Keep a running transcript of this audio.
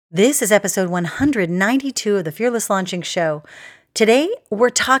This is episode 192 of the Fearless Launching Show. Today, we're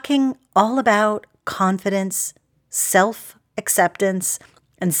talking all about confidence, self-acceptance,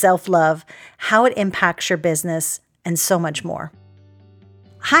 and self-love, how it impacts your business, and so much more.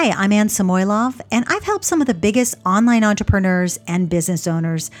 Hi, I'm Anne Samoilov, and I've helped some of the biggest online entrepreneurs and business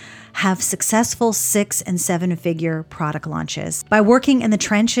owners have successful 6- and 7-figure product launches. By working in the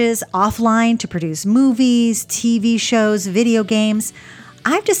trenches offline to produce movies, TV shows, video games,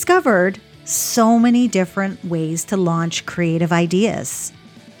 I've discovered so many different ways to launch creative ideas.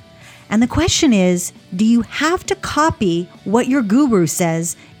 And the question is, do you have to copy what your guru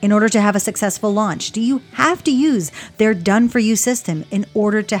says in order to have a successful launch? Do you have to use their done-for-you system in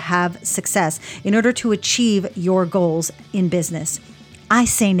order to have success, in order to achieve your goals in business? I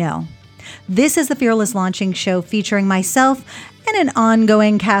say no. This is the Fearless Launching Show featuring myself and an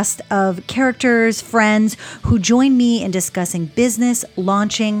ongoing cast of characters, friends who join me in discussing business,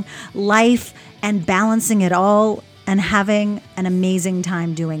 launching, life, and balancing it all and having an amazing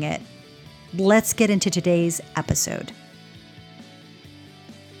time doing it. Let's get into today's episode.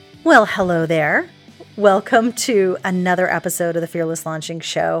 Well, hello there. Welcome to another episode of the Fearless Launching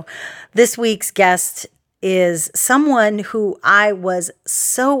Show. This week's guest is someone who I was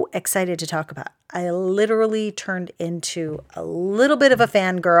so excited to talk about. I literally turned into a little bit of a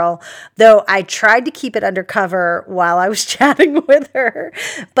fangirl, though I tried to keep it undercover while I was chatting with her.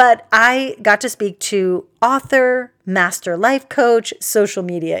 But I got to speak to author, master life coach, social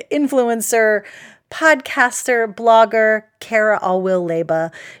media influencer, podcaster, blogger, Cara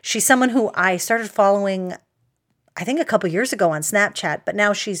Alwill-Leyba. She's someone who I started following I think a couple years ago on Snapchat, but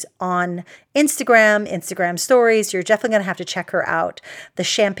now she's on Instagram stories. You're definitely going to have to check her out. The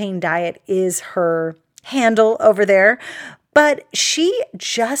Champagne Diet is her handle over there. But she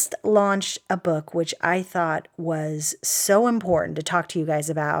just launched a book, which I thought was so important to talk to you guys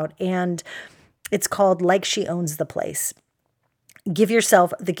about. And it's called Like She Owns the Place. Give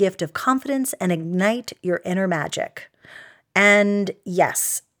yourself the gift of confidence and ignite your inner magic. And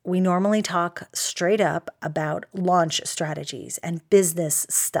yes, we normally talk straight up about launch strategies and business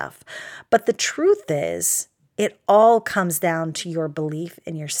stuff. But the truth is, it all comes down to your belief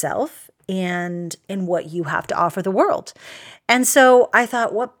in yourself and in what you have to offer the world. And so I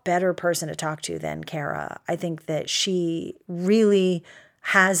thought, what better person to talk to than Cara? I think that she really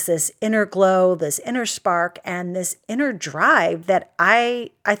has this inner glow, this inner spark, and this inner drive that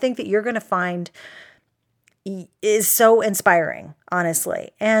I think that you're going to find is so inspiring, honestly.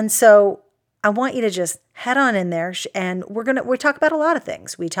 And so I want you to just head on in there and we talk about a lot of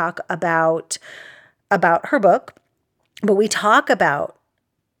things. We talk about her book, but we talk about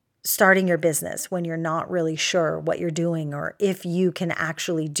starting your business when you're not really sure what you're doing or if you can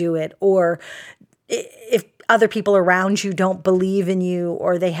actually do it, or if other people around you don't believe in you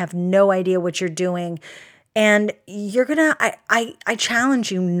or they have no idea what you're doing. And you're I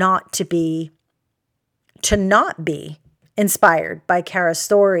challenge you not inspired by Cara's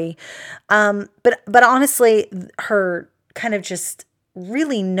story. But honestly, her kind of just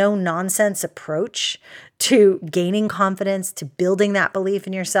really no nonsense approach to gaining confidence, to building that belief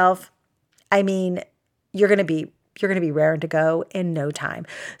in yourself. I mean, you're going to be raring to go in no time.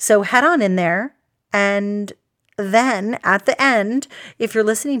 So head on in there. And then at the end, if you're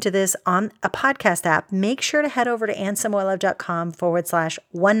listening to this on a podcast app, make sure to head over to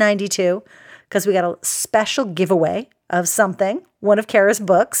annesamoilov.com/192, because we got a special giveaway of something, one of Cara's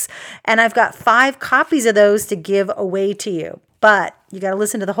books. And I've got 5 copies of those to give away to you. But you got to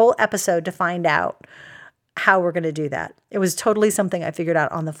listen to the whole episode to find out how we're going to do that. It was totally something I figured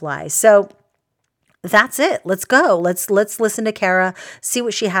out on the fly. So that's it. Let's go. Let's listen to Cara, see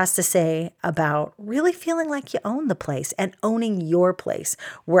what she has to say about really feeling like you own the place and owning your place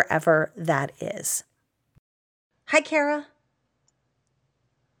wherever that is. Hi, Cara.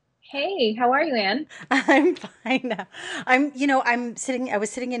 Hey, how are you, Anne? I'm fine now. I was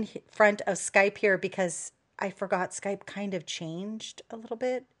sitting in front of Skype here because I forgot Skype kind of changed a little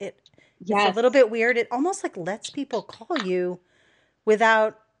bit. It's a Yes. little bit weird. It almost like lets people call you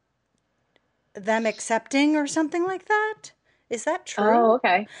without them accepting or something like that. Is that Oh, true?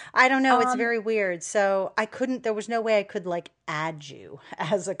 okay. I don't know. It's Um, very weird. So there was no way I could like add you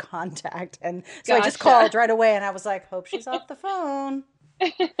as a contact. And so I just gotcha. called right away and I was like, hope she's off the phone.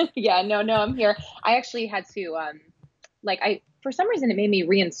 Yeah, no, I'm here. I actually had to for some reason it made me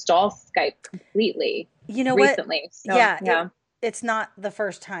reinstall Skype completely You know what? recently. So, Yeah, yeah. it's not the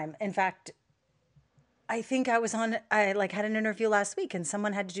first time. In fact, I think I like had an interview last week and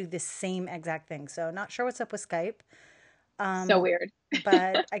someone had to do the same exact thing. So not sure what's up with Skype. So weird.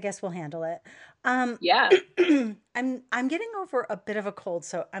 but I guess we'll handle it. Um, Yeah. I'm getting over a bit of a cold,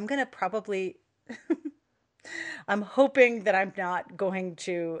 so I'm gonna probably I'm hoping that I'm not going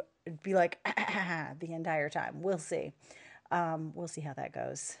to be like the entire time. We'll see. We'll see how that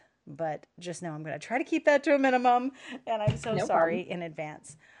goes. But just know I'm going to try to keep that to a minimum, and I'm so No sorry problem. in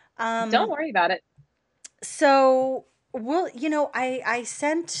advance. Don't worry about it. So I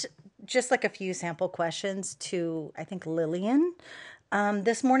sent just like a few sample questions to I think Lillian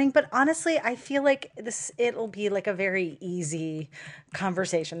this morning, but honestly, I feel like it'll be like a very easy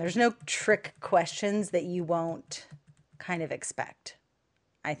conversation. There's no trick questions that you won't kind of expect,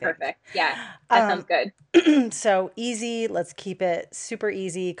 I think. Perfect. Yeah. That sounds good. So easy, let's keep it super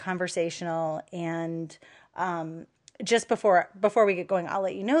easy, conversational, and just before we get going, I'll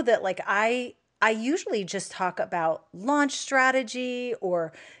let you know that like I usually just talk about launch strategy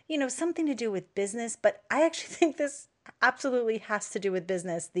or something to do with business, but I actually think this absolutely has to do with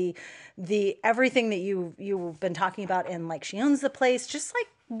business. The everything that you've been talking about in like she owns the place, just like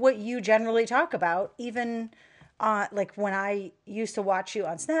what you generally talk about, even like when I used to watch you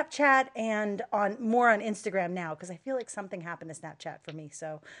on Snapchat and on more on Instagram now, because I feel like something happened to Snapchat for me.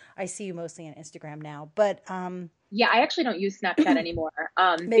 So I see you mostly on Instagram now. But Yeah, I actually don't use Snapchat anymore.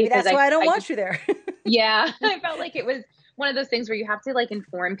 maybe Because that's why I don't I just watch you there. yeah, I felt like it was one of those things where you have to like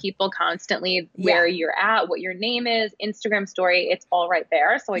inform people constantly Yeah. where you're at, what your name is, Instagram story, it's all right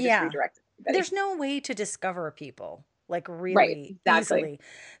there. So I just Yeah. redirected everybody. There's no way to discover people like Right, really exactly. easily.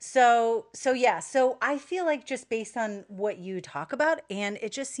 So yeah, so I feel like just based on what you talk about, and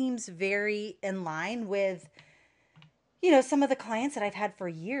it just seems very in line with some of the clients that I've had for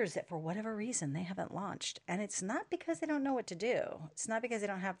years that for whatever reason they haven't launched. And it's not because they don't know what to do. It's not because they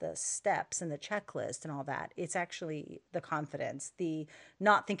don't have the steps and the checklist and all that. It's actually the confidence, the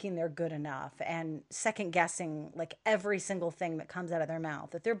not thinking they're good enough and second guessing like every single thing that comes out of their mouth,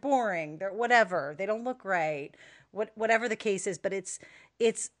 that they're boring, they're whatever, they don't look right, whatever the case is, but it's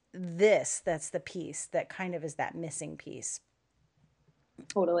this that's the piece that kind of is that missing piece.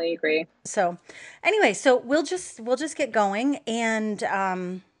 Totally agree. So anyway, so we'll just get going and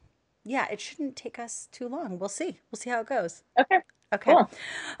yeah, it shouldn't take us too long. We'll see how it goes. Okay, Okay. cool.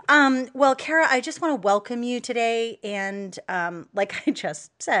 Well, Kara, I just want to welcome you today. And like I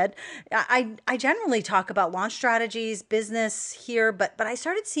just said, I generally talk about launch strategies, business here, but I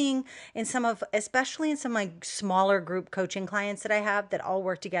started seeing in especially in some of my smaller group coaching clients that I have that all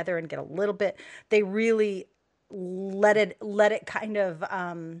work together and get a little bit, they really let it kind of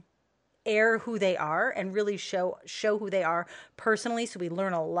air who they are and really show who they are personally, so we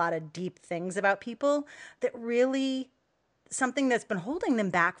learn a lot of deep things about people that really something that's been holding them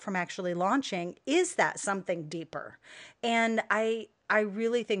back from actually launching is that something deeper. And I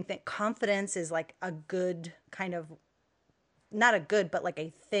really think that confidence is like a good kind of, not a good, but like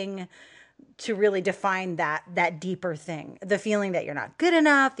a thing to really define that deeper thing, the feeling that you're not good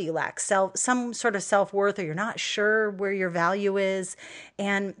enough, that you lack some sort of self-worth, or you're not sure where your value is.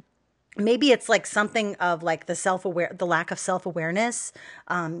 And maybe it's like something of like the lack of self-awareness.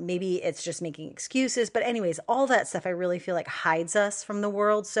 Maybe it's just making excuses, but anyways, all that stuff I really feel like hides us from the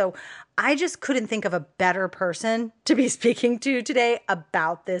world. So I just couldn't think of a better person to be speaking to today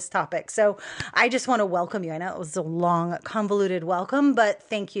about this topic. So I just want to welcome you. I know it was a long convoluted welcome, but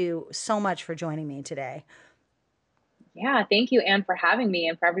thank you so much for joining me today. Yeah, thank you, Anne, for having me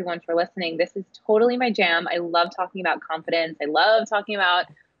and for everyone for listening. This is totally my jam. I love talking about confidence. I love talking about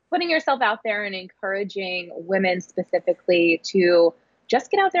putting yourself out there and encouraging women specifically to just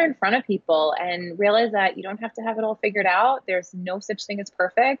get out there in front of people and realize that you don't have to have it all figured out. There's no such thing as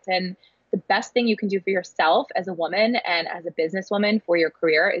perfect. And the best thing you can do for yourself as a woman and as a businesswoman for your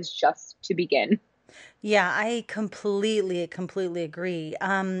career is just to begin. Yeah, I completely agree.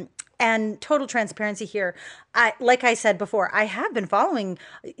 And total transparency here. Like I said before, I have been following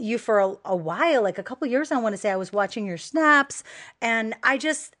you for a while, like a couple years. I want to say I was watching your snaps, and and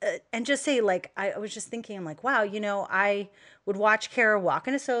just say like I was just thinking, I'm like, wow, I would watch Kara walk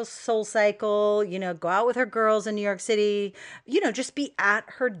in a soul cycle, go out with her girls in New York City, just be at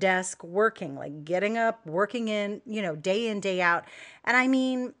her desk working, like getting up, working day in, day out. And I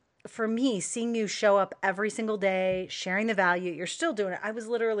mean, for me, seeing you show up every single day, sharing the value, you're still doing it. I was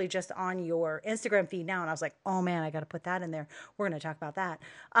literally just on your Instagram feed now and I was like, oh man, I got to put that in there. We're going to talk about that.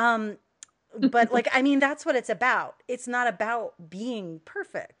 But like, I mean, that's what it's about. It's not about being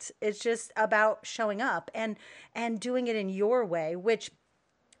perfect. It's just about showing up and doing it in your way, which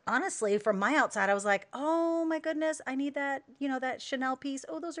honestly, from my outside, I was like, oh my goodness, I need that, that Chanel piece.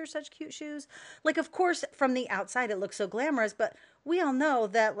 Oh, those are such cute shoes. Like, of course, from the outside, it looks so glamorous, but we all know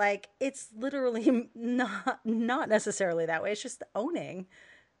that like it's literally not necessarily that way. It's just owning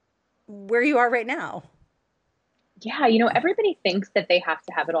where you are right now. Yeah, everybody thinks that they have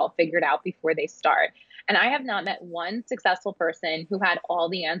to have it all figured out before they start. And I have not met one successful person who had all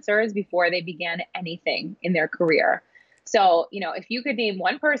the answers before they began anything in their career. So, if you could name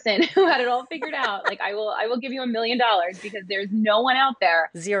one person who had it all figured out, like I will give you $1 million because there's no one out there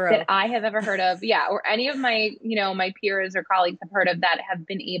that Zero. I have ever heard of. Yeah. Or any of my, my peers or colleagues have heard of that have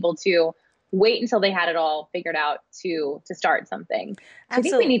been able to wait until they had it all figured out to start something. So I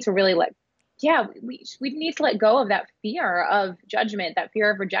think we need Absolutely. to really yeah, we need to let go of that fear of judgment, that fear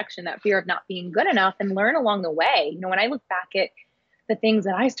of rejection, that fear of not being good enough, and learn along the way. When I look back at the things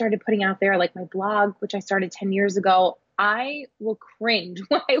that I started putting out there, like my blog, which I started 10 years ago, I will cringe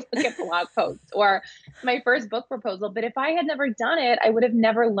when I look at blog posts or my first book proposal. But if I had never done it, I would have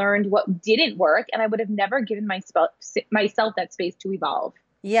never learned what didn't work, and I would have never given myself that space to evolve.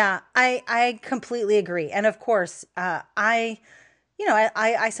 Yeah, I completely agree. And of course, I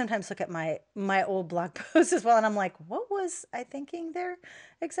sometimes look at my old blog posts as well, and I'm like, what was I thinking there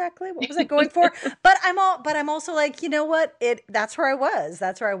exactly? What was I going for? But I'm also like, you know what? That's where I was.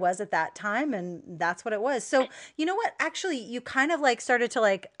 That's where I was at that time, and that's what it was. So you know what? Actually, you kind of like started to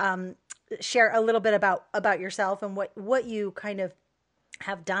like share a little bit about yourself and what you kind of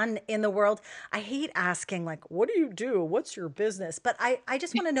have done in the world. I hate asking like, what do you do? What's your business? But I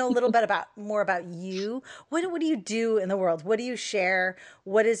just want to know a little bit about more about you. What do you do in the world? What do you share?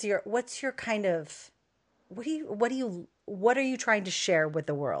 What's your kind of what are you trying to share with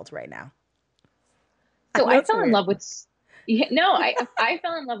the world right now? I So know I it's fell in weird. love with yeah, no, I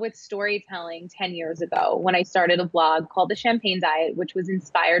fell in love with storytelling 10 years ago when I started a blog called The Champagne Diet, which was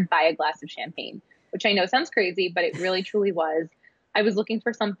inspired by a glass of champagne, which I know sounds crazy, but it really truly was. I was looking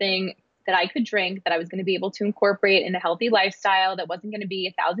for something that I could drink that I was going to be able to incorporate in a healthy lifestyle that wasn't going to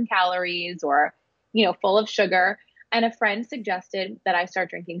be 1,000 calories or, full of sugar. And a friend suggested that I start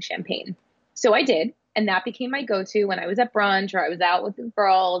drinking champagne. So I did. And that became my go-to when I was at brunch or I was out with the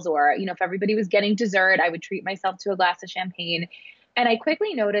girls or, if everybody was getting dessert, I would treat myself to a glass of champagne. And I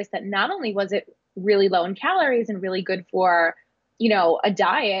quickly noticed that not only was it really low in calories and really good for, a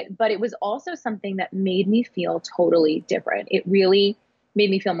diet, but it was also something that made me feel totally different. It really made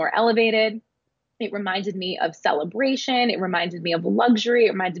me feel more elevated. It reminded me of celebration. It reminded me of luxury.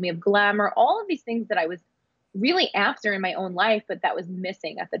 It reminded me of glamour, all of these things that I was really after in my own life, but that was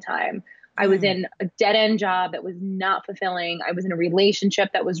missing at the time. I was Mm. in a dead end job that was not fulfilling. I was in a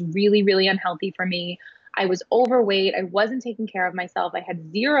relationship that was really, really unhealthy for me. I was overweight. I wasn't taking care of myself. I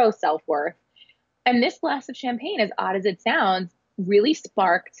had zero self worth. And this glass of champagne, as odd as it sounds, really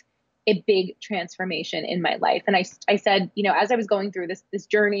sparked a big transformation in my life. And I said, as I was going through this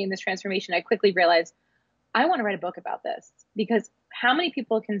journey and this transformation, I quickly realized I want to write a book about this because how many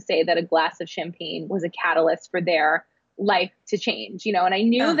people can say that a glass of champagne was a catalyst for their life to change, and I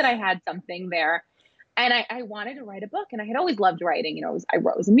knew that I Ugh. had something there and I wanted to write a book and I had always loved writing, I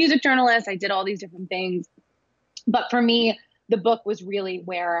was a music journalist. I did all these different things. But for me, the book was really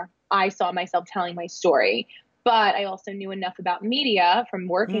where I saw myself telling my story. But I also knew enough about media from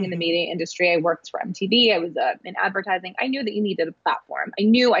working in the Mhm. media industry. I worked for MTV. I was in advertising. I knew that you needed a platform. I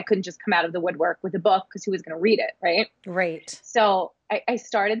knew I couldn't just come out of the woodwork with a book because who was going to read it, right? Right. So I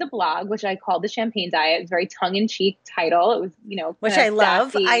started the blog, which I called The Champagne Diet. It was a very tongue in cheek title. It was, Which kind I of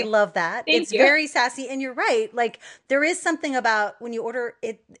love. I sassy. love that. Thank It's you. very sassy. And you're right. Like, there is something about when you order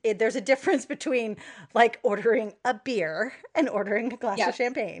it, there's a difference between like ordering a beer and ordering a glass of Yes.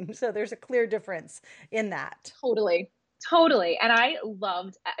 champagne. So there's a clear difference in that. Totally. Totally. And I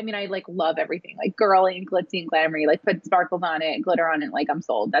like love everything like girly and glitzy and glamoury, like put sparkles on it, glitter on it, like I'm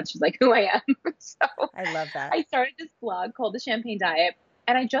sold. That's just like who I am. So I love that. I started this blog called The Champagne Diet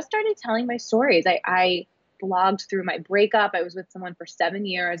and I just started telling my stories. I blogged through my breakup. I was with someone for 7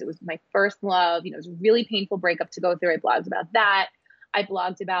 years. It was my first love. It was a really painful breakup to go through. I blogged about that. I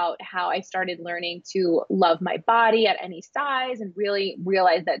blogged about how I started learning to love my body at any size and really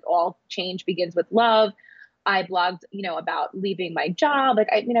realize that all change begins with love. I blogged, about leaving my job.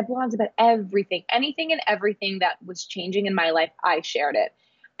 I blogged about everything, anything and everything that was changing in my life. I shared it.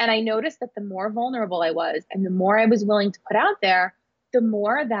 And I noticed that the more vulnerable I was and the more I was willing to put out there, the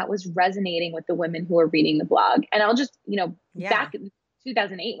more that was resonating with the women who were reading the blog. And I'll just, Yeah. back in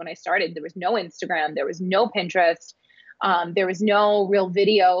 2008 when I started, there was no Instagram, there was no Pinterest. There was no real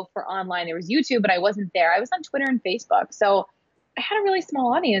video for online. There was YouTube, but I wasn't there. I was on Twitter and Facebook. So I had a really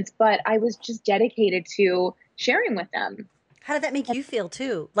small audience, but I was just dedicated to sharing with them. How did that make you feel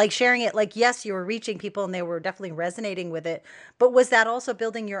too? Like sharing it, like, yes, you were reaching people and they were definitely resonating with it, but was that also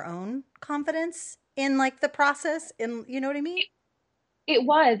building your own confidence in like the process? In, you know what I mean? It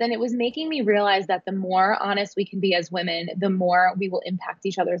was, and it was making me realize that the more honest we can be as women, the more we will impact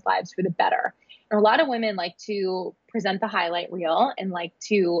each other's lives for the better. And a lot of women like to present the highlight reel and like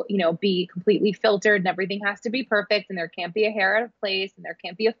to, be completely filtered and everything has to be perfect and there can't be a hair out of place and there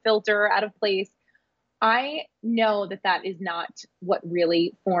can't be a filter out of place. I know that that is not what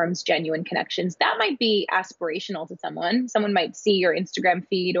really forms genuine connections. That might be aspirational to someone. Someone might see your Instagram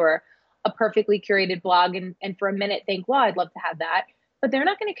feed or a perfectly curated blog and for a minute think, well, I'd love to have that. But they're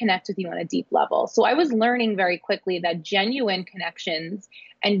not going to connect with you on a deep level. So I was learning very quickly that genuine connections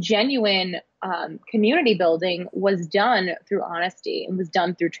and genuine community building was done through honesty and was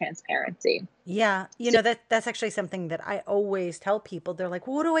done through transparency. Yeah, So that's actually something that I always tell people. They're like,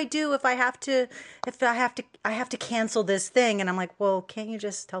 well, "What do I do I have to cancel this thing?" And I'm like, "Well, can't you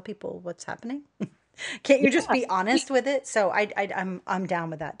just tell people what's happening? Can't you just yeah, be honest with it?" So I'm down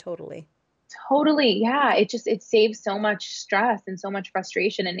with that totally. totally. Yeah. It saves so much stress and so much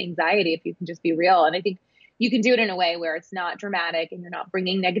frustration and anxiety if you can just be real. And I think you can do it in a way where it's not dramatic and you're not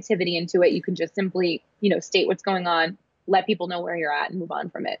bringing negativity into it. You can just simply, state what's going on, let people know where you're at and move on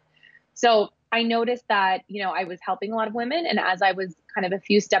from it. So I noticed that, I was helping a lot of women. And as I was kind of a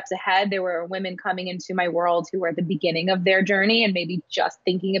few steps ahead, there were women coming into my world who were at the beginning of their journey and maybe just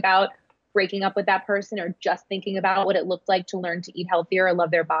thinking about breaking up with that person or just thinking about what it looked like to learn to eat healthier or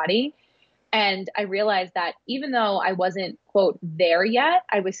love their body. And I realized that even though I wasn't, quote, there yet,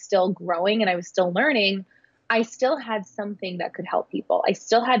 I was still growing and I was still learning. I still had something that could help people. I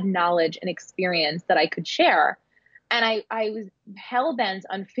still had knowledge and experience that I could share. And I was hell bent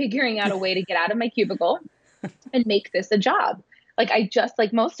on figuring out a way to get out of my cubicle and make this a job. Like I just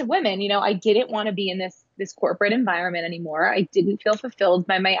like most of women, I didn't want to be in this corporate environment anymore. I didn't feel fulfilled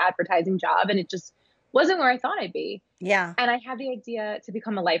by my advertising job and it just wasn't where I thought I'd be. Yeah. And I had the idea to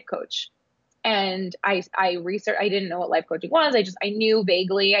become a life coach. And I researched, I didn't know what life coaching was. I knew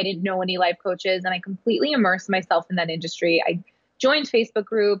vaguely, I didn't know any life coaches and I completely immersed myself in that industry. I joined Facebook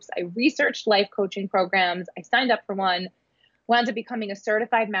groups. I researched life coaching programs. I signed up for one, wound up becoming a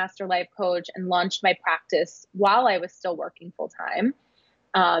certified master life coach and launched my practice while I was still working full time.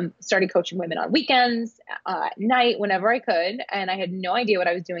 Started coaching women on weekends, at night, whenever I could. And I had no idea what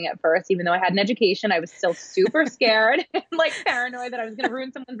I was doing at first. Even though I had an education, I was still super scared and like paranoid that I was going to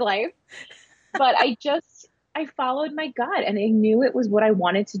ruin someone's life. But I followed my gut and I knew it was what I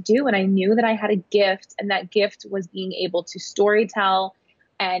wanted to do. And I knew that I had a gift, and that gift was being able to storytell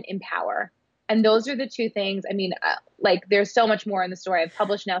and empower. And those are the two things. I mean, like there's so much more in the story. I've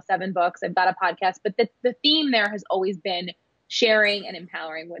published now 7 books. I've got a podcast, but the theme there has always been sharing and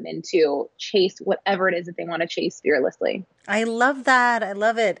empowering women to chase whatever it is that they want to chase fearlessly. I love that. I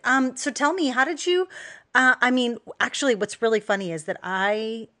love it. So tell me, how did you, I mean, actually, what's really funny is that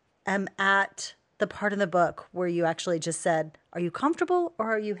I am at the part in the book where you actually just said, are you comfortable or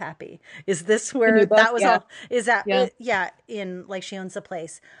are you happy? Is this The where new book, that was yeah. all, is that, Yeah. yeah, in Like She Owns the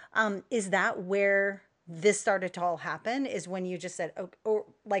Place. Is that where this started to all happen? Is when you just said, oh, or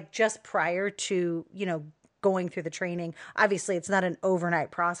like just prior to, going through the training? Obviously, it's not an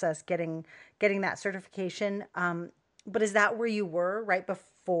overnight process getting that certification. But is that where you were right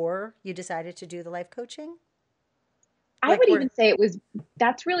before you decided to do the life coaching? I Like would where, even say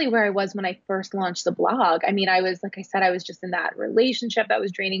that's really where I was when I first launched the blog. I mean, I was, like I said, I was just in that relationship that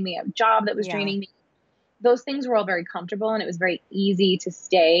was draining me, a job that was yeah, draining me. Those things were all very comfortable and it was very easy to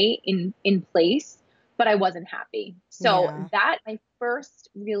stay in place, but I wasn't happy. So yeah, that my first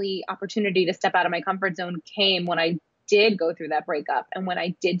really opportunity to step out of my comfort zone came when I did go through that breakup and when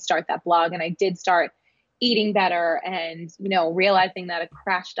I did start that blog and I did start eating better and realizing that a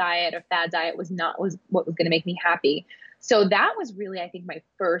crash diet or fad diet was what was going to make me happy. So that was really, I think, my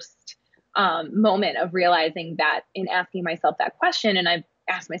first moment of realizing that in asking myself that question. And I've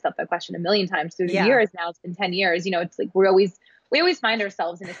asked myself that question a million times through the yeah. years. Now it's been 10 years. It's like we always find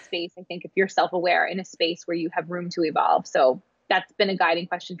ourselves in a space. I think if you're self-aware, in a space where you have room to evolve. So that's been a guiding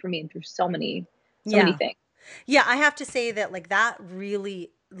question for me through so many Yeah. things. Yeah, I have to say that like that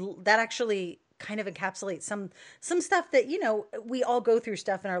actually kind of encapsulates some stuff that, we all go through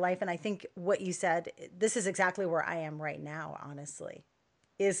stuff in our life, and I think what you said, this is exactly where I am right now, honestly.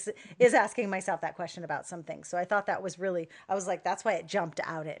 Is asking myself that question about some things. So I thought that was really, I was like, that's why it jumped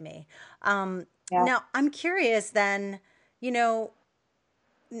out at me. Yeah. Now I'm curious then, you know,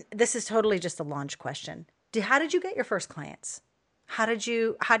 this is totally just a launch question. How did you get your first clients?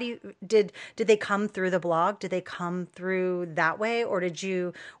 Did they come through the blog? Did they come through that way? Or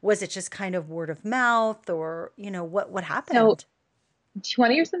was it just kind of word of mouth, or, what So, happened? do you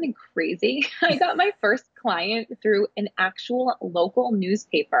want to hear something crazy? I got my first client through an actual local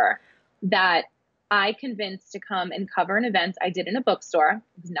newspaper that I convinced to come and cover an event I did in a bookstore.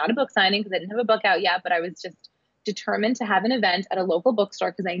 It was not a book signing because I didn't have a book out yet, but I was just determined to have an event at a local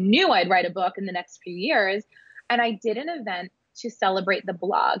bookstore because I knew I'd write a book in the next few years. And I did an event to celebrate the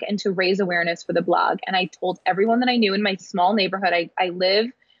blog and to raise awareness for the blog. And I told everyone that I knew in my small neighborhood. I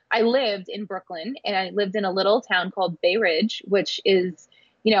lived in Brooklyn, and I lived in a little town called Bay Ridge, which is,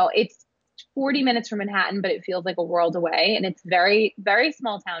 it's 40 minutes from Manhattan, but it feels like a world away. And it's very, very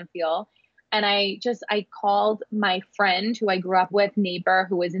small town feel. And I called my friend who I grew up with, neighbor,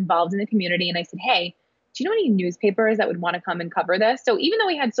 who was involved in the community. And I said, hey, do you know any newspapers that would want to come and cover this? So even though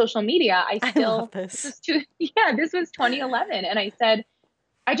we had social media, I love this. this was 2011. And I said,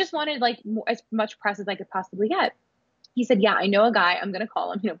 I just wanted like as much press as I could possibly get. He said, yeah, I know a guy. I'm going to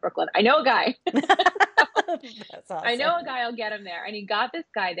call him, Brooklyn. I know a guy. That's awesome. I know a guy. I'll get him there. And he got this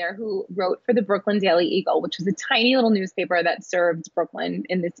guy there who wrote for the Brooklyn Daily Eagle, which was a tiny little newspaper that served Brooklyn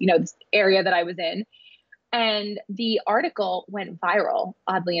in this, this area that I was in. And the article went viral,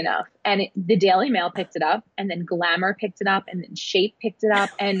 oddly enough. And the Daily Mail picked it up, and then Glamour picked it up, and then Shape picked it up.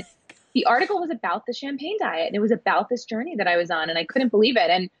 And the article was about the champagne diet. And it was about this journey that I was on. And I couldn't believe it.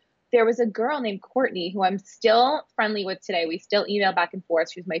 And there was a girl named Courtney who I'm still friendly with today. We still email back and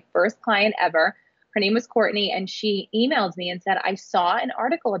forth. She was my first client ever. Her name was Courtney, and she emailed me and said, I saw an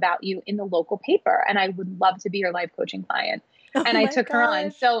article about you in the local paper, and I would love to be your life coaching client. And I took her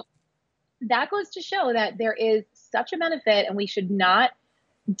on. So that goes to show that there is such a benefit, and we should not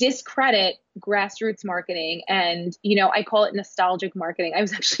discredit grassroots marketing. And, I call it nostalgic marketing. I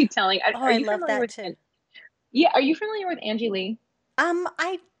was actually telling, I love that too. Yeah. Are you familiar with Angie Lee?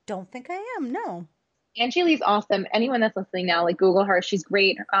 I don't think I am. No. Angie Lee's awesome. Anyone that's listening now, like Google her. She's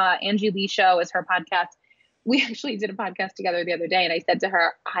great. Angie Lee Show is her podcast. We actually did a podcast together the other day, and I said to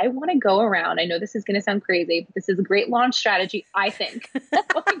her, I want to go around. I know this is going to sound crazy, but this is a great launch strategy, I think. I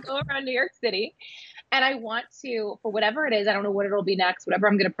want to go around New York City, and I want to, for whatever it is, I don't know what it'll be next, whatever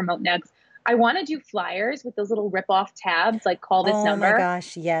I'm going to promote next, I want to do flyers with those little rip-off tabs, like call this number. Oh my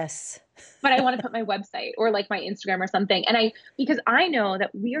gosh, yes. But I want to put my website or like my Instagram or something. And because I know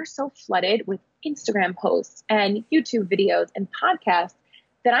that we are so flooded with Instagram posts and YouTube videos and podcasts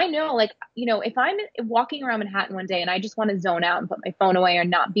that I know, like, if I'm walking around Manhattan one day and I just want to zone out and put my phone away or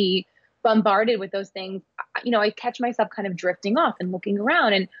not be bombarded with those things, I catch myself kind of drifting off and looking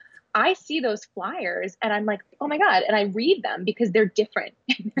around, and I see those flyers and I'm like, oh my God. And I read them because they're different,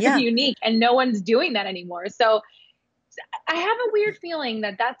 they're unique, and no one's doing that anymore. So I have a weird feeling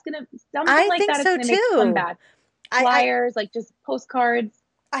that that's going to, something like that is going to make a comeback. Flyers, like just postcards.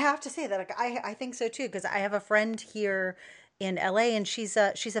 I have to say that I think so too, because I have a friend here in LA, and she's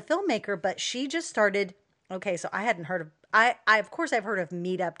a filmmaker, but she just started. Okay, so I hadn't heard of, I of course I've heard of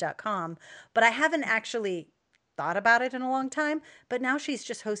meetup.com, but I haven't actually thought about it in a long time. But now she's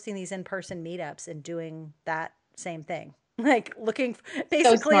just hosting these in-person meetups and doing that same thing. Like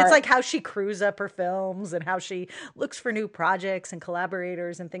basically it's like how she crews up her films and how she looks for new projects and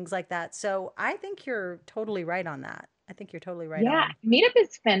collaborators and things like that. So I think you're totally right on that. I think you're totally right. Yeah, Meetup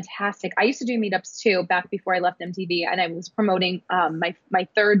is fantastic. I used to do meetups too back before I left MTV, and I was promoting my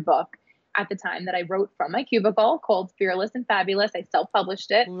third book at the time that I wrote from my cubicle called Fearless and Fabulous. I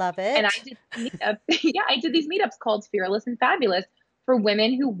self-published it. Love it. And I did meetups. I did these meetups called Fearless and Fabulous for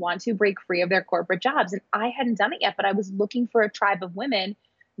women who want to break free of their corporate jobs. And I hadn't done it yet, but I was looking for a tribe of women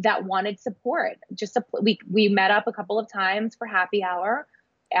that wanted support. We met up a couple of times for happy hour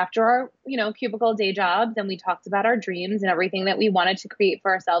after our, cubicle day jobs, and we talked about our dreams and everything that we wanted to create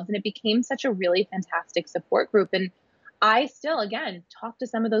for ourselves. And it became such a really fantastic support group. And I still, again, talk to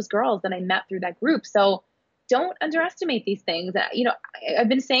some of those girls that I met through that group. So don't underestimate these things. I've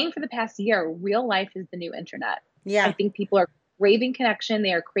been saying for the past year, real life is the new internet. Yeah. I think people are craving connection.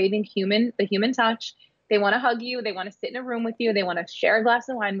 They are craving the human touch. They want to hug you. They want to sit in a room with you. They want to share a glass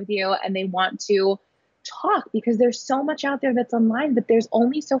of wine with you, and they want to talk, because there's so much out there that's online, but there's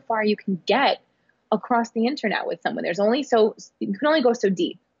only so far you can get across the internet with someone. You can only go so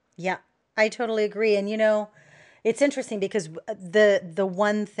deep. Yeah, I totally agree. And it's interesting because the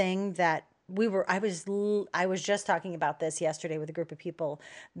one thing that I was just talking about this yesterday with a group of people,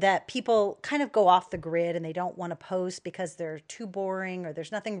 that people kind of go off the grid and they don't want to post because they're too boring, or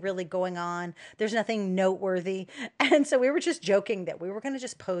there's nothing really going on. There's nothing noteworthy. And so we were just joking that we were going to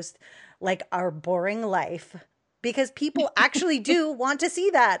just post like our boring life because people actually do want to see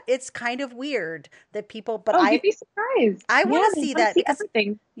that. It's kind of weird that people, but Oh, you'd be surprised. I Yeah, want to they see want to that see because,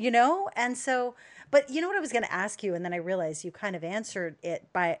 everything. and so, but you know what I was going to ask you, and then I realized you kind of answered it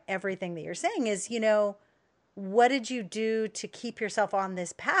by everything that you're saying is, what did you do to keep yourself on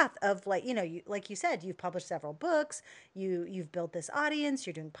this path of like, like you said, you've published several books, you've built this audience,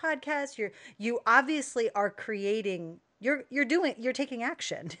 you're doing podcasts, you obviously are creating, you're taking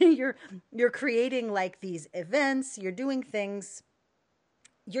action. You're creating like these events, you're doing things,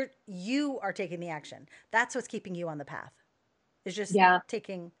 you are taking the action. That's what's keeping you on the path. Is just Yeah.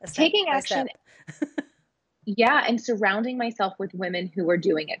 taking a step Taking by action. step. Yeah, and surrounding myself with women who are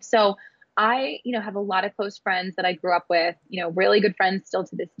doing it. So I, have a lot of close friends that I grew up with, really good friends still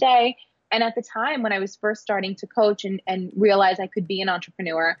to this day. And at the time when I was first starting to coach and realize I could be an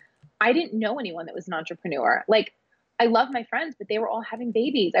entrepreneur, I didn't know anyone that was an entrepreneur. Like, I love my friends, but they were all having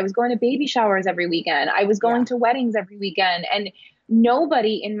babies. I was going to baby showers every weekend. I was going Yeah. to weddings every weekend. And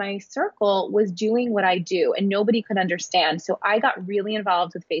nobody in my circle was doing what I do, and nobody could understand. So I got really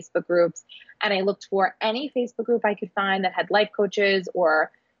involved with Facebook groups, and I looked for any Facebook group I could find that had life coaches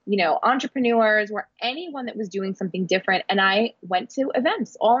or, entrepreneurs or anyone that was doing something different. And I went to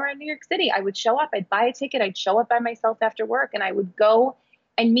events all around New York City. I would show up, I'd buy a ticket, I'd show up by myself after work, and I would go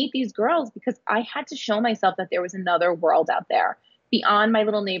and meet these girls because I had to show myself that there was another world out there beyond my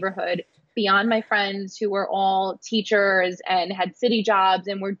little neighborhood, beyond my friends who were all teachers and had city jobs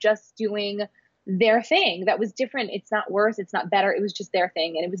and were just doing their thing that was different. It's not worse, it's not better. It was just their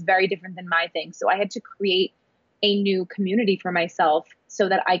thing. And it was very different than my thing. So I had to create a new community for myself so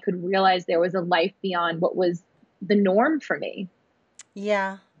that I could realize there was a life beyond what was the norm for me.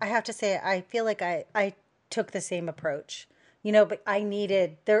 Yeah. I have to say, I feel like I took the same approach, but I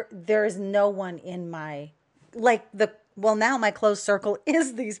needed, there is no one in my, like well, now my close circle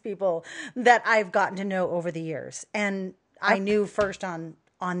is these people that I've gotten to know over the years. And I knew first on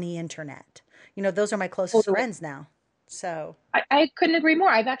the internet. Those are my closest Totally. friends now. So, I couldn't agree more.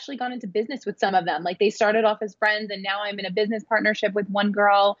 I've actually gone into business with some of them. Like, they started off as friends, and now I'm in a business partnership with one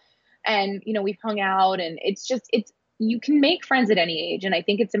girl, and we've hung out, and it's you can make friends at any age. And I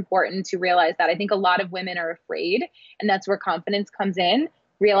think it's important to realize that. I think a lot of women are afraid, and that's where confidence comes in,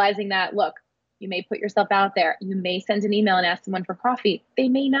 realizing that, look, you may put yourself out there. You may send an email and ask someone for coffee. They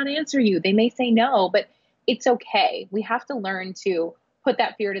may not answer you. They may say no, but it's okay. We have to learn to put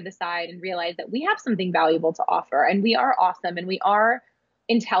that fear to the side and realize that we have something valuable to offer, and we are awesome, and we are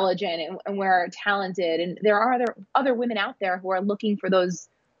intelligent, and we're talented. And there are other women out there who are looking for those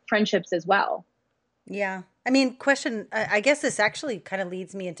friendships as well. yeah. I mean, I guess this actually kind of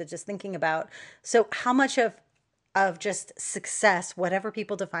leads me into just thinking about, so how much of just success, whatever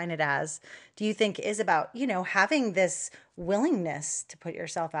people define it as, do you think is about, having this willingness to put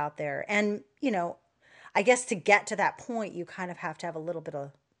yourself out there? And, I guess to get to that point, you kind of have to have a little bit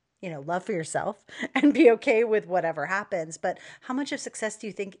of, love for yourself and be okay with whatever happens. But how much of success do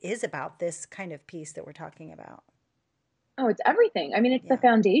you think is about this kind of piece that we're talking about? Oh, it's everything. I mean, it's the Yeah.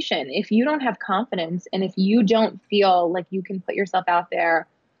 foundation. If you don't have confidence, and if you don't feel like you can put yourself out there,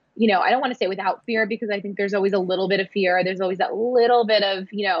 I don't want to say without fear, because I think there's always a little bit of fear. There's always that little bit of,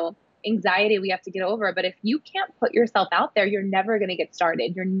 anxiety we have to get over. But if you can't put yourself out there, you're never going to get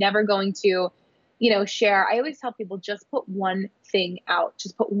started. You're never going to, share. I always tell people, just put one thing out.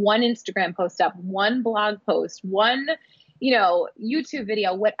 Just put one Instagram post up, one blog post, one, YouTube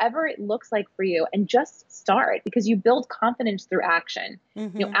video, whatever it looks like for you, and just start, because you build confidence through action.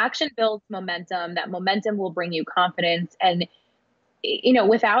 Mm-hmm. Action builds momentum. That momentum will bring you confidence. And,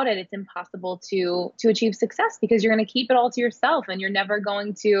 without it, it's impossible to achieve success, because you're going to keep it all to yourself, and you're never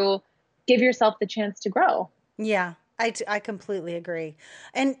going to give yourself the chance to grow. Yeah, I completely agree.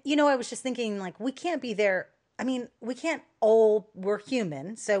 And, I was just thinking, like, we can't be there. I mean, we're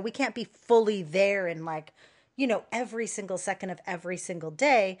human, so we can't be fully there in like, every single second of every single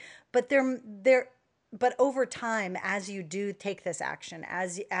day. But but over time, as you do take this action,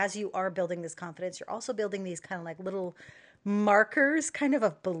 as you are building this confidence, you're also building these kind of like little markers kind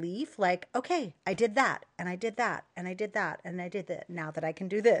of belief, like, okay, I did that, and I did that, and I did that, and I did that, now that I can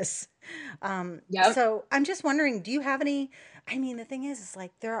do this. Yep. So I'm just wondering, do you have any, I mean, the thing is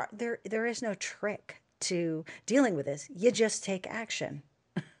like, there is no trick to dealing with this. You just take action.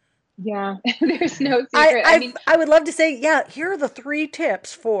 Yeah. There's no secret. I mean, I would love to say, yeah, here are the 3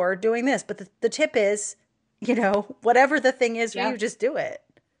 tips for doing this, but the tip is, whatever the thing is for yeah. you, just do it.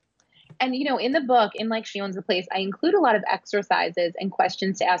 And, in the book, in Like She Owns the Place, I include a lot of exercises and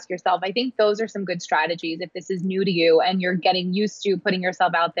questions to ask yourself. I think those are some good strategies if this is new to you and you're getting used to putting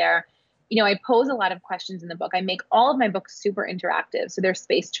yourself out there. I pose a lot of questions in the book. I make all of my books super interactive, so there's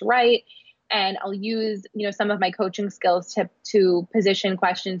space to write. And I'll use, some of my coaching skills to position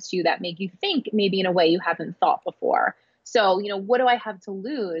questions to you that make you think maybe in a way you haven't thought before. So, what do I have to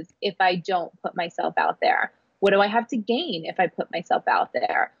lose if I don't put myself out there? What do I have to gain if I put myself out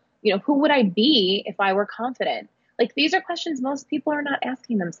there? Who would I be if I were confident? Like, these are questions most people are not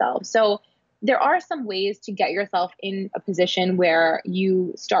asking themselves. So there are some ways to get yourself in a position where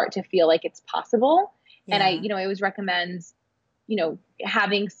you start to feel like it's possible. Yeah. And I always recommend,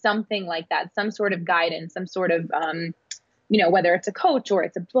 having something like that, some sort of guidance, some sort of, whether it's a coach or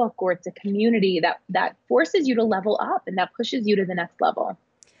it's a book or it's a community that forces you to level up and that pushes you to the next level.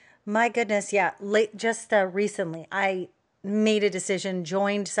 My goodness, yeah. Just recently, I made a decision,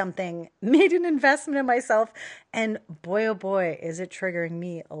 joined something, made an investment in myself, and boy, oh boy, is it triggering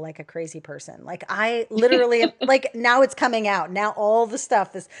me like a crazy person. Like I literally, like now it's coming out. Now all the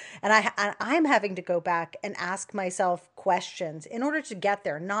stuff is, and I'm having to go back and ask myself questions in order to get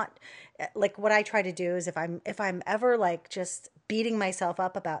there. Not like what I try to do is if I'm ever like just beating myself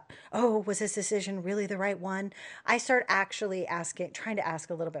up about, oh, was this decision really the right one? I start actually trying to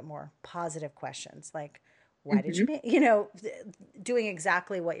ask a little bit more positive questions like, why did you make, doing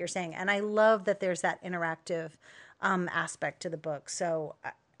exactly what you're saying. And I love that there's that interactive aspect to the book. So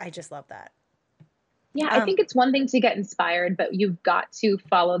I just love that. Yeah, I think it's one thing to get inspired, but you've got to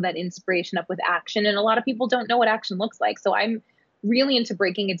follow that inspiration up with action. And a lot of people don't know what action looks like. So I'm really into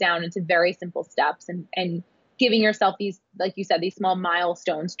breaking it down into very simple steps and giving yourself these, like you said, these small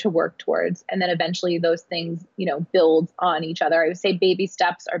milestones to work towards. And then eventually those things, build on each other. I would say baby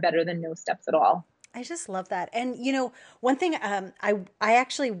steps are better than no steps at all. I just love that. And one thing I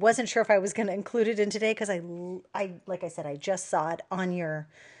actually wasn't sure if I was going to include it in today because I like I said I just saw it on your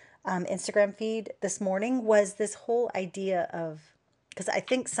Instagram feed this morning was this whole idea of, because I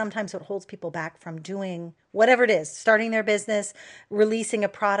think sometimes what holds people back from doing whatever it is, starting their business, releasing a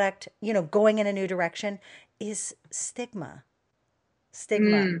product, going in a new direction is stigma.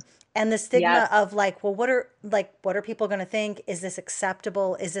 And the stigma of like, well, what are people going to think? Is this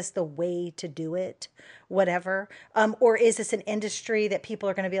acceptable? Is this the way to do it? Whatever. Or is this an industry that people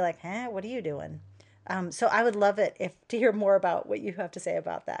are going to be like, what are you doing? So I would love it to hear more about what you have to say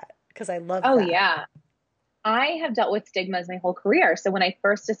about that. Cause I love that. Oh yeah. I have dealt with stigmas my whole career. So when I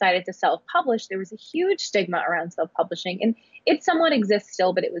first decided to self-publish, there was a huge stigma around self-publishing, and it somewhat exists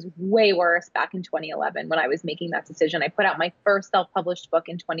still, but it was way worse back in 2011 when I was making that decision. I put out my first self-published book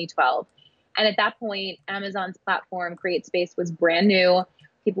in 2012. And at that point, Amazon's platform, CreateSpace, was brand new.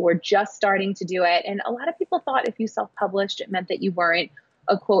 People were just starting to do it. And a lot of people thought if you self-published, it meant that you weren't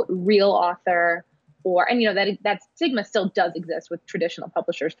a quote, real author. That stigma still does exist with traditional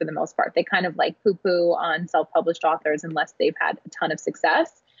publishers for the most part. They kind of like poo-poo on self-published authors unless they've had a ton of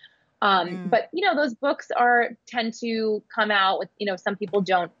success. But those books tend to come out with, some people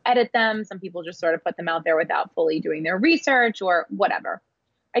don't edit them. Some people just sort of put them out there without fully doing their research or whatever.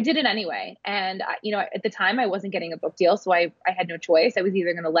 I did it anyway. And, at the time I wasn't getting a book deal. So I had no choice. I was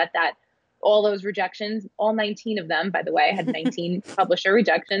either going to let all those rejections, all 19 of them, by the way, I had 19 publisher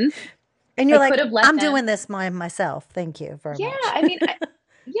rejections. And you're like, I'm doing this myself. Thank you very much. I mean,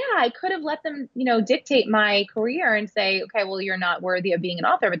 I could have let them, dictate my career and say, okay, well, you're not worthy of being an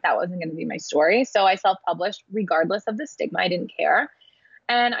author, but that wasn't going to be my story. So I self-published regardless of the stigma. I didn't care.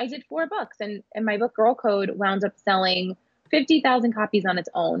 And I did 4 books, and my book Girl Code wound up selling 50,000 copies on its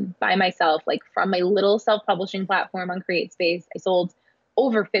own by myself. Like from my little self-publishing platform on CreateSpace, I sold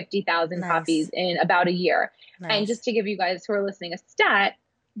over 50,000 copies in about a year. Nice. And just to give you guys who are listening a stat,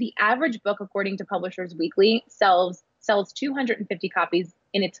 the average book, according to Publishers Weekly, sells 250 copies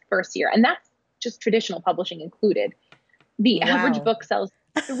in its first year. And that's just traditional publishing included. The average book sells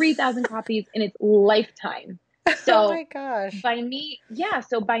 3,000 copies in its lifetime. So oh my gosh. By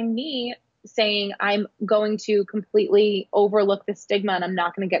me saying I'm going to completely overlook the stigma and I'm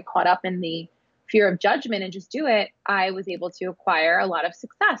not going to get caught up in the fear of judgment and just do it, I was able to acquire a lot of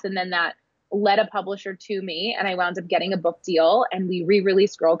success. And then that led a publisher to me, and I wound up getting a book deal, and we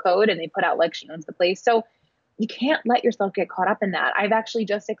re-released Girl Code, and they put out like She Owns the Place. So you can't let yourself get caught up in that. I've actually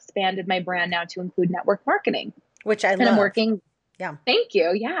just expanded my brand now to include network marketing, which I love. And I'm working. Yeah. Thank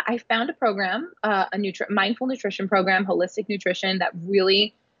you. Yeah. I found a program, mindful nutrition program, holistic nutrition, that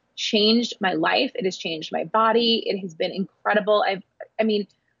really changed my life. It has changed my body. It has been incredible.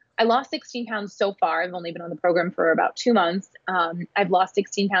 I lost 16 pounds so far. I've only been on the program for about 2 months. I've lost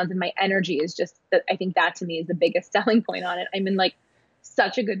 16 pounds, and my energy is I think that to me is the biggest selling point on it. I'm in like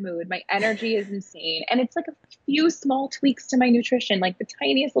such a good mood. My energy is insane. And it's like a few small tweaks to my nutrition, like the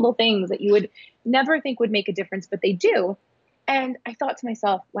tiniest little things that you would never think would make a difference, but they do. And I thought to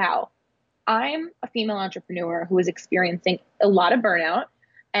myself, wow, I'm a female entrepreneur who is experiencing a lot of burnout.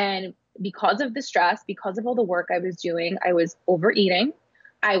 And because of the stress, because of all the work I was doing, I was overeating,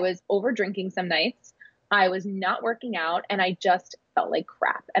 I was over drinking some nights, I was not working out, and I just felt like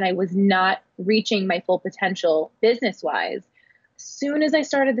crap. And I was not reaching my full potential business wise. Soon as I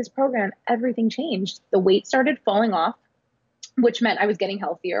started this program, everything changed. The weight started falling off, which meant I was getting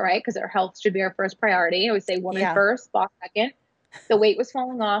healthier, right? Because our health should be our first priority. I would say woman Yeah. first, boss second. The weight was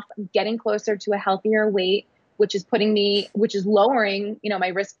falling off. I'm getting closer to a healthier weight, which is lowering, my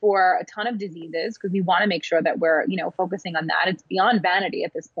risk for a ton of diseases, because we want to make sure that we're, focusing on that. It's beyond vanity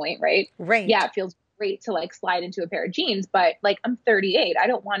at this point, right? Yeah, Right. it feels great to like slide into a pair of jeans, but like I'm 38. I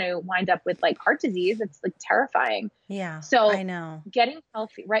don't want to wind up with like heart disease. It's like terrifying. Yeah, I So know. getting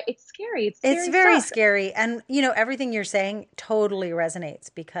healthy, right? It's scary. It's It's scary very stuff. scary. And, everything you're saying totally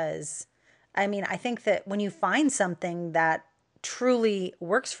resonates because, I mean, I think that when you find something that truly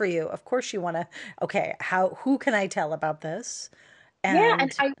works for you, of course you want to, okay, who can I tell about this? Yeah. And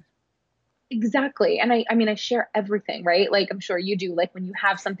And I Exactly. And I mean, I share everything, right? Like I'm sure you do. Like when you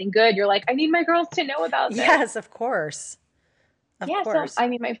have something good, you're like, I need my girls to know about this. yes, of course. Of Yeah. So, course. I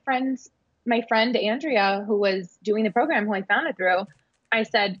mean, my friend Andrea, who was doing the program, who I found it through, I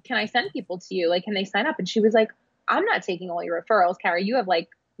said, can I send people to you? Like, can they sign up? And she was like, I'm not taking all your referrals, Carrie. You have like,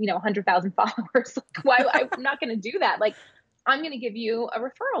 100,000 followers. Like, why? I'm not going to do that. Like, I'm going to give you a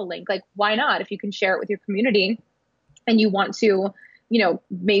referral link. Like, why not? If you can share it with your community and you want to,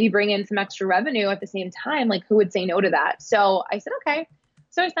 maybe bring in some extra revenue at the same time, like who would say no to that? So I said, okay.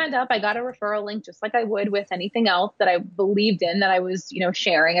 So I signed up. I got a referral link just like I would with anything else that I believed in, that I was,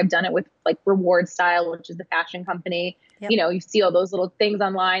 sharing. I've done it with like Reward Style, which is the fashion company. Yep. You see all those little things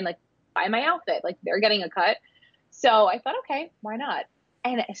online, like buy my outfit, like they're getting a cut. So I thought, okay, why not?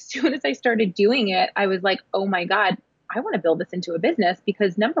 And as soon as I started doing it, I was like, oh my God, I want to build this into a business,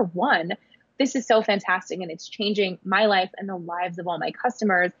 because number one, this is so fantastic and it's changing my life and the lives of all my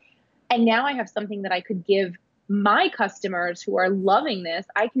customers. And now I have something that I could give my customers who are loving this.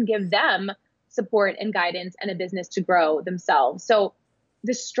 I can give them support and guidance and a business to grow themselves. So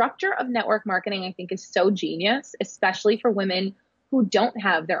the structure of network marketing, I think, is so genius, especially for women who don't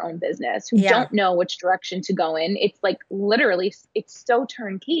have their own business, who Yeah. don't know which direction to go in. It's like literally, it's so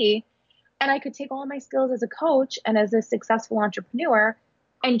turnkey. And I could take all of my skills as a coach and as a successful entrepreneur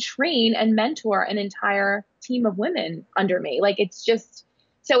and train and mentor an entire team of women under me. Like it's just,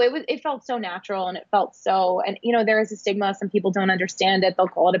 so it felt so natural, and it felt so, and there is a stigma. Some people don't understand it. They'll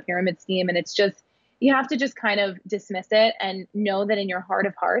call it a pyramid scheme. And it's just, you have to just kind of dismiss it and know that in your heart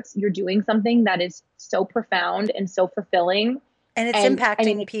of hearts, you're doing something that is so profound and so fulfilling. And it's And I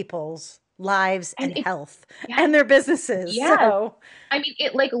mean, impacting people's lives and and it's, health yes, and their businesses. yes. So, I mean,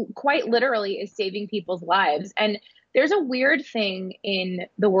 it like quite literally is saving people's lives. And there's a weird thing in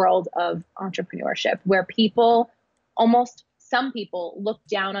the world of entrepreneurship where some people look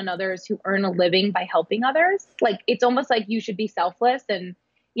down on others who earn a living by helping others. Like it's almost like you should be selfless and,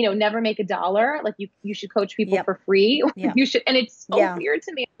 never make a dollar. Like you should coach people yep. for free. Yep. You should, and it's so Yeah. weird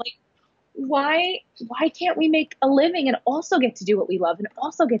to me. I'm like, why can't we make a living and also get to do what we love and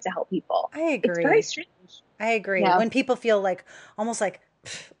also get to help people? I It's very agree. strange. I agree. Yeah. When people feel like almost like,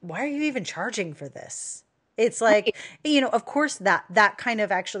 why are you even charging for this? It's Right. like, of course that kind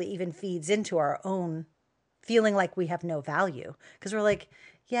of actually even feeds into our own feeling like we have no value because we're like,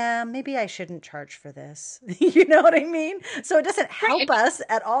 yeah, maybe I shouldn't charge for this. You know what I mean? So it doesn't Right. help us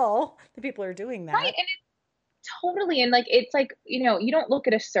at all. The people are doing Right. that. And totally. And like, it's like, you don't look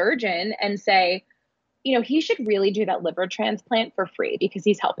at a surgeon and say, he should really do that liver transplant for free because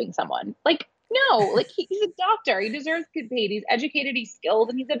he's helping someone. Like, no, like he's a doctor. He deserves good paid. He's educated, he's skilled,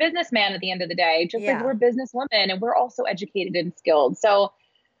 and he's a businessman at the end of the day, just like Yeah. we're businesswomen and we're also educated and skilled. So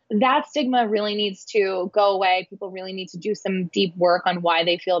that stigma really needs to go away. People really need to do some deep work on why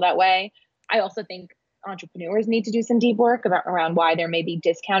they feel that way. I also think entrepreneurs need to do some deep work around why they're maybe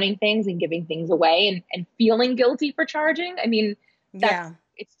discounting things and giving things away and feeling guilty for charging. I mean, Yeah.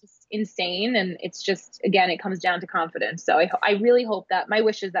 it's just insane. And it's just, again, it comes down to confidence. So I really hope that my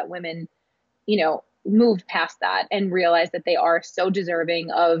wish is that women, move past that and realize that they are so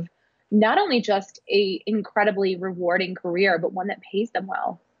deserving of not only just a incredibly rewarding career, but one that pays them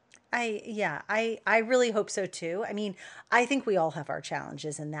well. I really hope so too. I mean, I think we all have our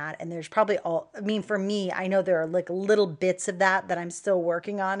challenges in that, and there's probably I mean, for me, I know there are like little bits of that I'm still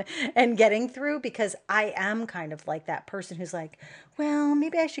working on and getting through because I am kind of like that person who's like, well,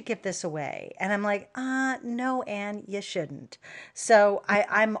 maybe I should give this away. And I'm like, no, Anne, you shouldn't. So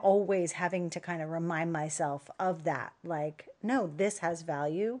I'm always having to kind of remind myself of that. Like, no, this has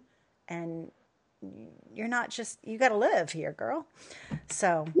value and you're not just, you got to live here, girl.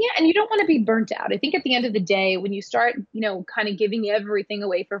 So, Yeah, and you don't want to be burnt out. I think at the end of the day, when you start, kind of giving everything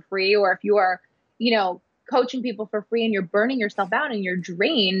away for free, or if you are, coaching people for free and you're burning yourself out and you're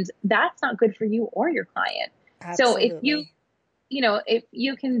drained, that's not good for you or your client. So absolutely. if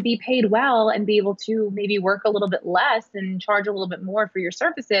you can be paid well and be able to maybe work a little bit less and charge a little bit more for your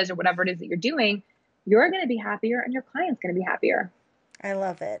services or whatever it is that you're doing, you're going to be happier and your client's going to be happier. I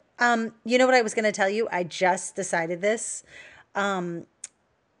love it. You know what I was going to tell you? I just decided this. Um,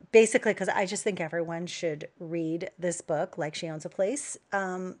 Basically, because I just think everyone should read this book, Like She Owns a Place.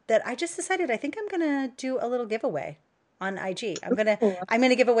 That I just decided I think I'm gonna do a little giveaway on IG. Cool. I'm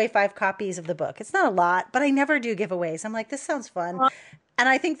gonna give away 5 copies of the book. It's not a lot, but I never do giveaways. I'm like, this sounds fun, and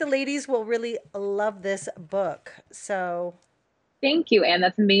I think the ladies will really love this book. Thank you, Anne.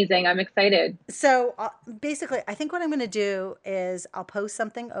 That's amazing. I'm excited. Basically, I think what I'm gonna do is I'll post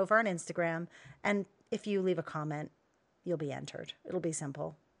something over on Instagram, and if you leave a comment, you'll be entered. It'll be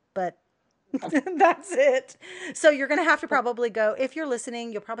simple, but that's it. So you're going to have to probably go, if you're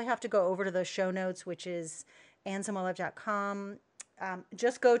listening, you'll probably have to go over to the show notes, which is annesamoilov.com.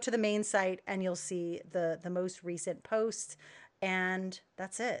 Just go to the main site and you'll see the most recent post, and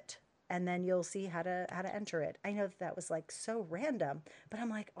that's it. And then you'll see how to enter it. I know that was like so random, but I'm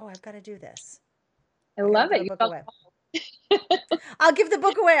like, oh, I've got to do this. I I got to love give it. a You book felt away. I'll give the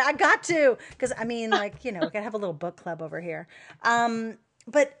book away. I got to, because I mean, like, we gotta have a little book club over here.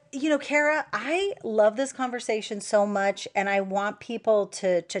 But Kara, I love this conversation so much, and I want people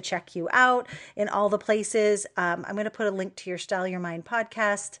to check you out in all the places. I'm going to put a link to your Style Your Mind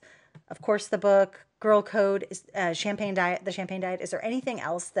podcast, of course, the book, Girl Code, Champagne Diet, the Champagne Diet. Is there anything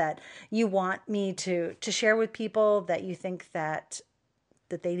else that you want me to share with people that you think that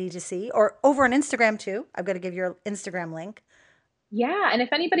they need to see, or over on Instagram too? I've got to give your Instagram link. Yeah. And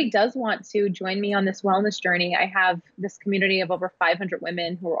if anybody does want to join me on this wellness journey, I have this community of over 500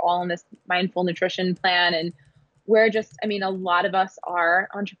 women who are all on this mindful nutrition plan. And we're just, I mean, a lot of us are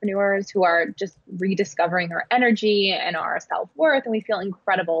entrepreneurs who are just rediscovering our energy and our self worth, and we feel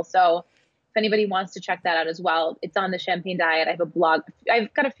incredible. So if anybody wants to check that out as well, it's on the Champagne Diet. I have a blog.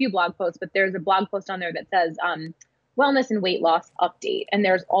 I've got a few blog posts, but there's a blog post on there that says, wellness and weight loss update. And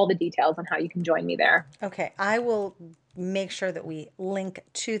there's all the details on how you can join me there. Okay, I will make sure that we link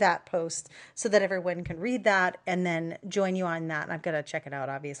to that post so that everyone can read that and then join you on that. And I've got to check it out,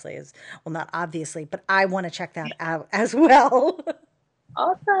 obviously, as well, not obviously, but I want to check that out as well.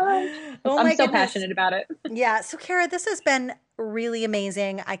 Awesome. Oh I'm my so goodness. passionate about it. Yeah. So Kara, this has been really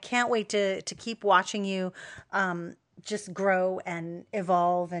amazing. I can't wait to keep watching you just grow and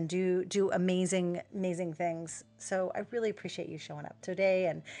evolve and do amazing things. So I really appreciate you showing up today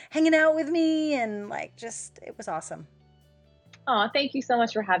and hanging out with me, and like, just, it was awesome. Oh, thank you so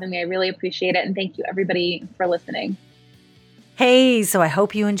much for having me. I really appreciate it. And thank you, everybody, for listening. Hey, so I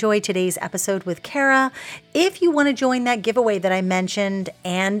hope you enjoyed today's episode with Kara. If you want to join that giveaway that I mentioned,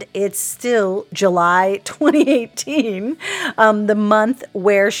 and it's still July 2018, the month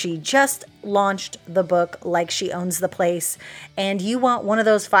where she just launched the book, Like She Owns the Place, and you want one of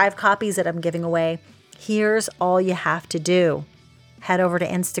those 5 copies that I'm giving away, here's all you have to do. Head over to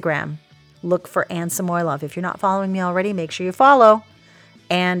Instagram. Look for Anne Samoilov. If you're not following me already, make sure you follow.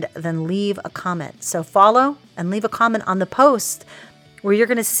 And then leave a comment. So follow and leave a comment on the post where you're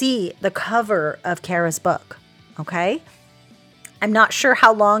going to see the cover of Kara's book. Okay? I'm not sure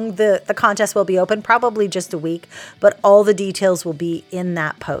how long the contest will be open, probably just a week, but all the details will be in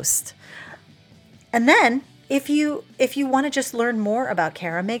that post. And then if you want to just learn more about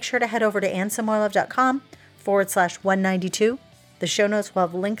Kara, make sure to head over to annesamoilov.com/192. The show notes will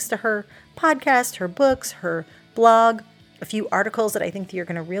have links to her podcast, her books, her blog, a few articles that I think that you're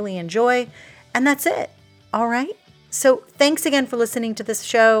going to really enjoy. And that's it. All right. So thanks again for listening to this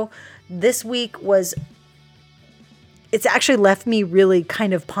show. This week it's actually left me really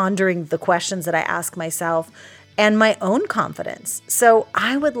kind of pondering the questions that I ask myself and my own confidence. So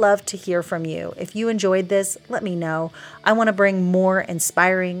I would love to hear from you. If you enjoyed this, let me know. I want to bring more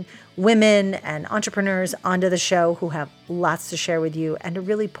inspiring women and entrepreneurs onto the show who have lots to share with you and to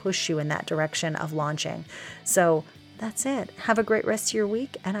really push you in that direction of launching. So that's it. Have a great rest of your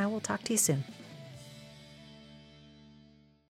week, and I will talk to you soon.